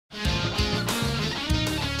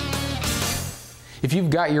If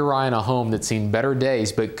you've got your eye on a home that's seen better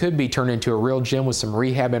days but could be turned into a real gem with some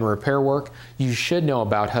rehab and repair work, you should know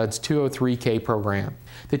about HUD's 203K program.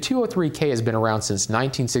 The 203K has been around since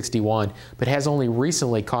 1961 but has only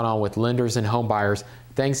recently caught on with lenders and home buyers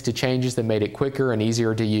thanks to changes that made it quicker and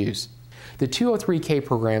easier to use. The 203K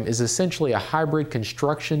program is essentially a hybrid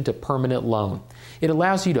construction to permanent loan. It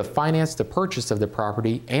allows you to finance the purchase of the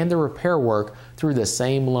property and the repair work through the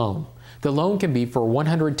same loan. The loan can be for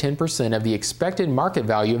 110% of the expected market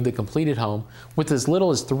value of the completed home with as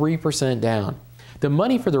little as 3% down. The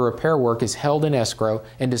money for the repair work is held in escrow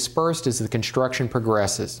and dispersed as the construction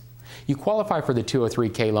progresses. You qualify for the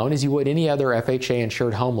 203K loan as you would any other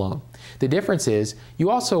FHA-insured home loan. The difference is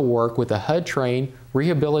you also work with a HUD-trained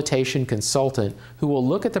rehabilitation consultant who will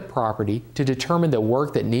look at the property to determine the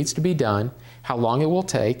work that needs to be done, how long it will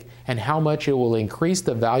take, and how much it will increase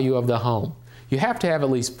the value of the home. You have to have at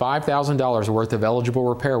least $5,000 worth of eligible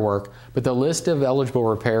repair work, but the list of eligible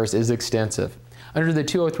repairs is extensive. Under the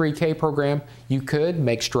 203K program, you could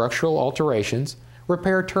make structural alterations,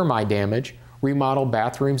 repair termite damage, remodel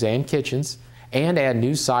bathrooms and kitchens, and add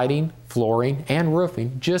new siding, flooring, and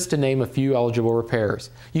roofing, just to name a few eligible repairs.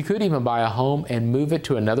 You could even buy a home and move it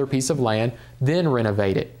to another piece of land, then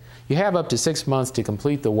renovate it. You have up to 6 months to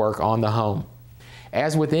complete the work on the home.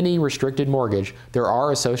 As with any restricted mortgage, there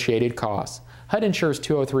are associated costs. HUD insures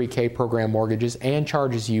 203K program mortgages and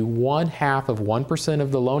charges you 0.5%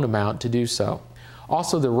 of the loan amount to do so.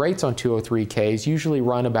 Also, the rates on 203Ks usually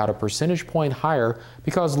run about a percentage point higher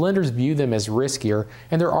because lenders view them as riskier,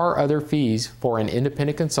 and there are other fees for an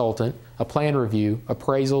independent consultant, a plan review,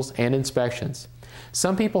 appraisals, and inspections.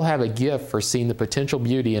 Some people have a gift for seeing the potential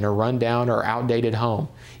beauty in a rundown or outdated home.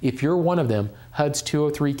 If you're one of them, HUD's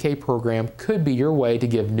 203K program could be your way to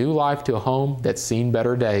give new life to a home that's seen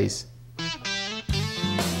better days.